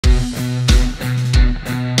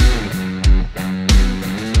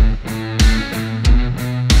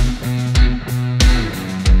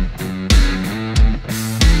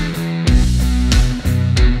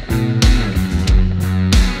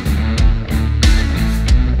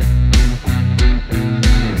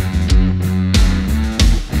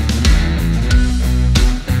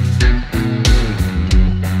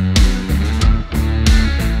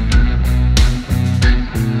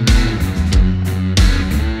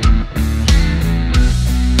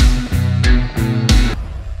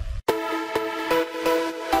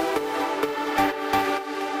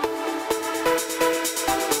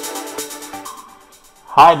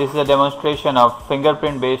Hi, this is a demonstration of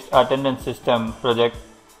fingerprint based attendance system project.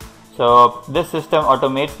 So this system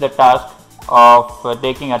automates the task of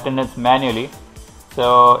taking attendance manually.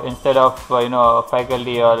 So instead of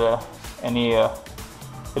faculty or any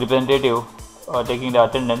representative taking the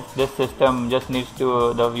attendance, this system just needs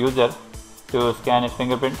to the user to scan his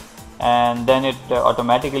fingerprint, and then it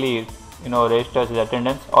automatically registers his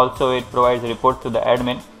attendance. Also it provides reports to the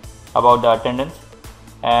admin about the attendance,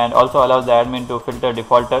 and also allows the admin to filter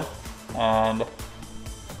defaulters and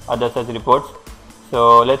other such reports.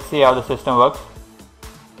 So let's see how the system works.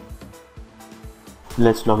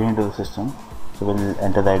 Let's log into the system. So we'll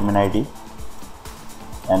enter the admin ID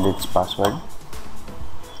and its password,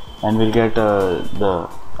 and we'll get the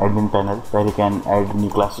admin panel where you can add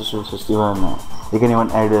new classes to the system. You can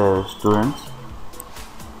even add students,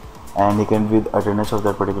 and you can view the attendance of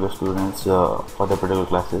that particular students for the particular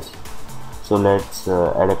classes. So let's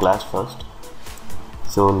add a class first.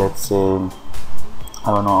 So let's say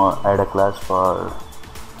I want to add a class for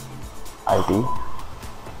IT,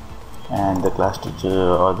 and the class teacher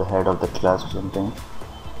or the head of the class or something.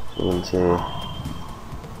 So we'll say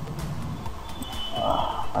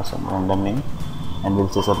some random name, and we'll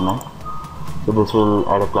say submit. So this will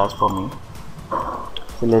add a class for me.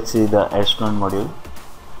 So let's see the add student module.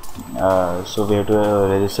 So we have to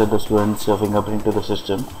register the student's fingerprint to the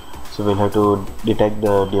system. So we'll have to detect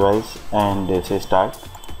the device and say start.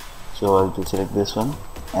 So I'll just select this one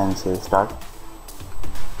and say start.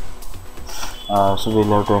 So we'll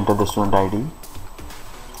have to enter the student ID,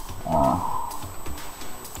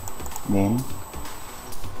 name,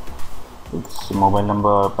 its mobile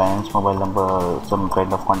number, parents mobile number, some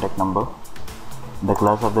kind of contact number, the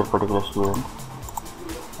class of that particular student,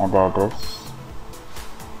 and the address.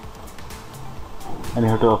 And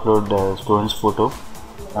you have to upload the student's photo.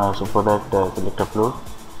 So for that select upload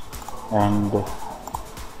and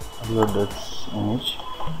upload this image,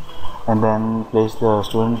 and then place the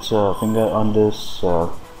student's finger on this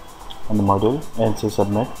on the module and say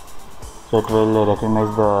submit. So it will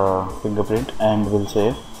recognize the fingerprint and will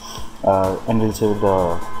say save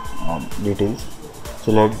the details.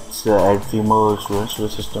 So let's add few more students to the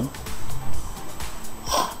system.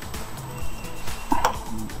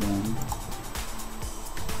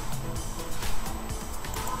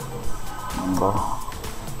 Number,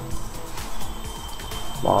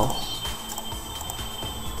 class,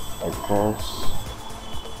 address,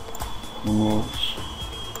 image,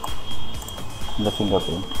 the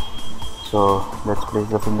fingerprint. So let's place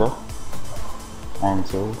the finger and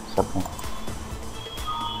say submit.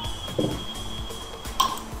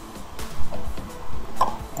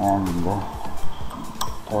 And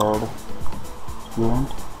third student,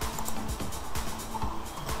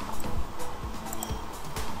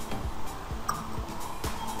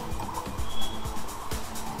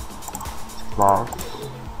 class,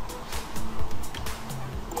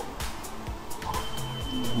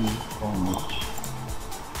 image,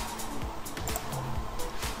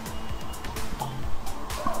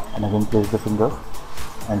 and again place the finger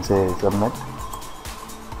and say submit.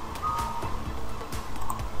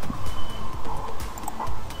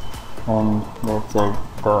 And let's add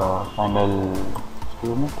the final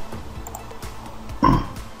student.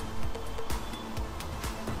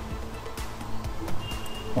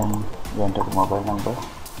 And we enter the mobile number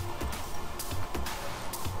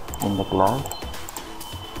in the class,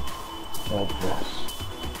 address,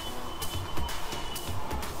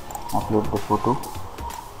 upload the photo,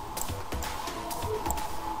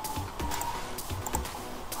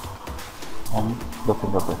 and the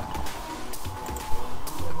fingerprint.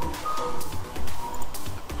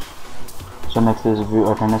 So next is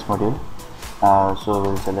view attendance module. So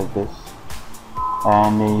we'll select this,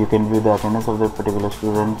 and you can view the attendance of the particular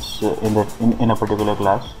students in a particular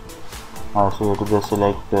class. So you have to just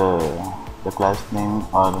select the class name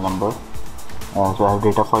or the number. So I have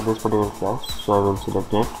data for this particular class, so I will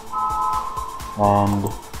select it, and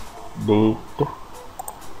date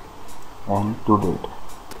and to date,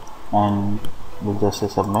 and we'll just say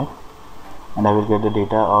submit, and I will get the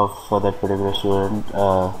data of that particular student,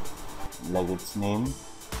 like its name,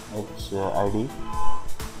 its ID,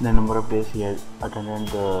 the number of days he has attended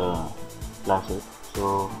the classes.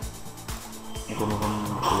 So you can even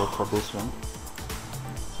select for this one,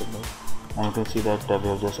 submit, and you can see that we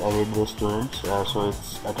have just added the students, so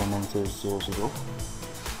its attendance is 00.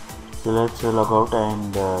 So let's log out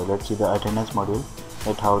and let's see the attendance module,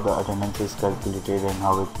 at how the attendance is calculated and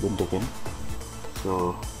how it's been taken.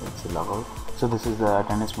 So let's log out. So this is the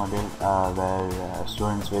attendance module where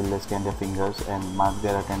students will scan their fingers and mark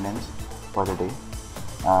their attendance for the day.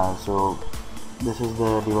 So this is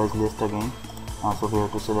the device list again. So we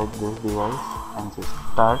have to select this device and say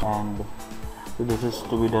start, and so this is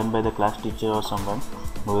to be done by the class teacher or someone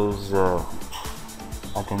who is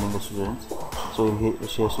attending the students. So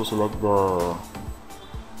she has to select the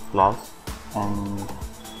class, and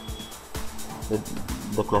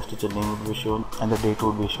the class teacher name would be shown and the date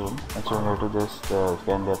would be shown, and so you have to just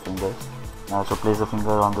scan their fingers. So place the finger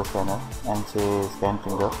on the scanner and say scan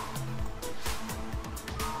finger,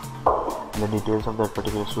 and the details of that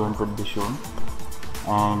particular student would be shown.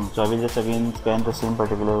 And so I will just again scan the same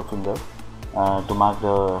particular finger to mark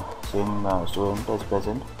the same student as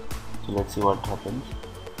present. So let's see what happens.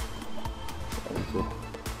 So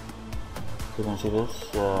you can see this,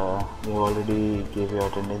 we already gave you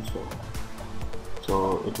attendance,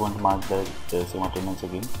 so it won't mark that same attendance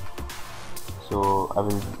again. So I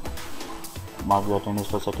will mark the attendance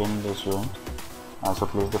for second student. So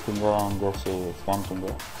place the finger and just say scan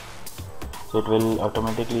finger. So it will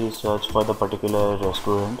automatically search for the particular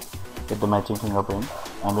student with the matching fingerprint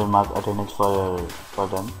and will mark attendance for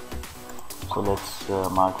them. So let's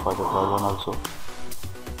mark for the third one also.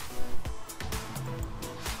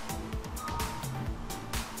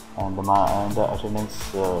 And the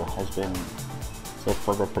attendance has been set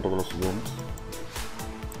for that particular student.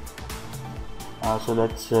 So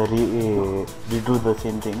let's redo the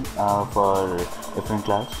same thing for different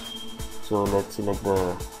class. So let's select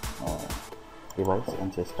the device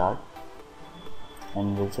and say start,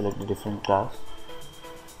 and we'll select a different class.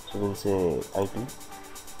 So we'll say IT,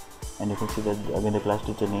 and you can see that again the class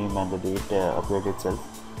teacher name and the date appeared itself,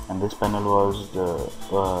 and this panel was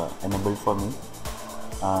enabled for me.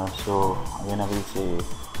 So again I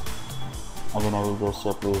will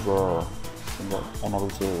just place the finger and I will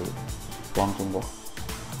say scan finger,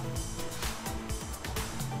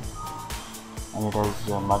 and it has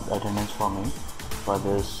marked attendance for me for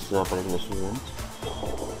this particular student.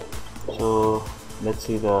 So let's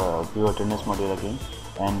see the view attendance module again,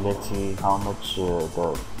 and let's see how much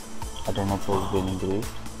the attendance has been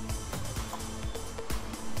increased.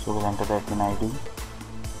 So we'll enter the admin ID,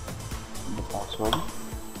 the password,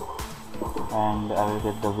 and I will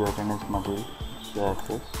get the view attendance module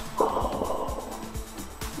access.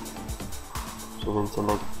 So we'll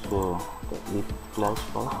select the 8th class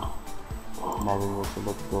first, and I will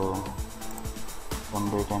select the from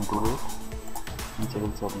date and to date, and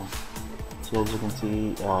select submit. So as you can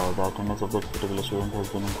see, the attendance of that particular student has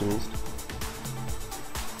been increased.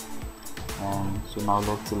 And so now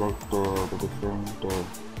let's select the different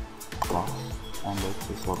class and let's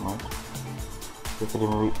say submit.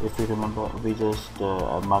 If you remember, we just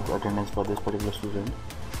marked attendance for this particular student,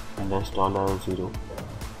 and rest all are 0.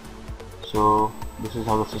 So this is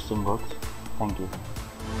how the system works. Thank you.